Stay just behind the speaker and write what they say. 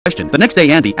question. The next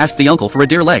day Andy asked the uncle for a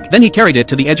deer leg. Then he carried it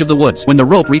to the edge of the woods. When the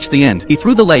rope reached the end, he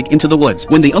threw the leg into the woods.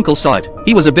 When the uncle saw it,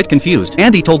 he was a bit confused.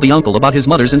 Andy told the uncle about his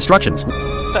mother's instructions.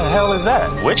 What the hell is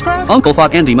that? Witchcraft? Uncle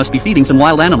thought Andy must be feeding some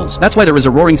wild animals. That's why there is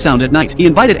a roaring sound at night. He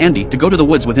invited Andy to go to the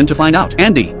woods with him to find out.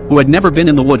 Andy, who had never been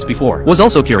in the woods before, was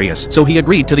also curious, so he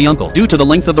agreed to the uncle. Due to the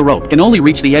length of the rope, can only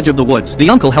reach the edge of the woods.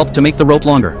 The uncle helped to make the rope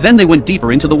longer. Then they went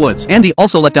deeper into the woods. Andy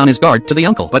also let down his guard to the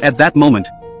uncle. But at that moment,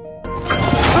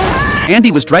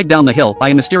 Andy was dragged down the hill by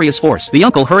a mysterious force. The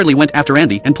uncle hurriedly went after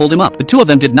Andy and pulled him up. The two of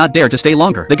them did not dare to stay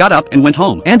longer. They got up and went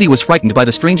home. Andy was frightened by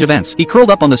the strange events. He curled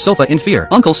up on the sofa in fear.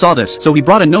 Uncle saw this, so he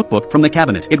brought a notebook from the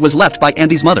cabinet. It was left by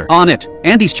Andy's mother. On it,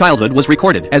 Andy's childhood was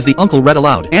recorded. As the uncle read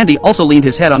aloud, Andy also leaned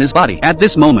his head on his body. At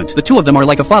this moment, the two of them are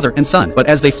like a father and son. But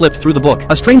as they flipped through the book,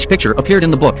 a strange picture appeared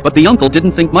in the book. But the uncle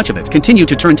didn't think much of it. Continue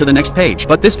to turn to the next page.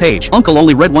 But this page, uncle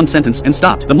only read one sentence and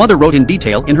stopped. The mother wrote in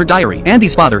detail in her diary,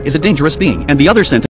 Andy's father is a dangerous being. And the other sentence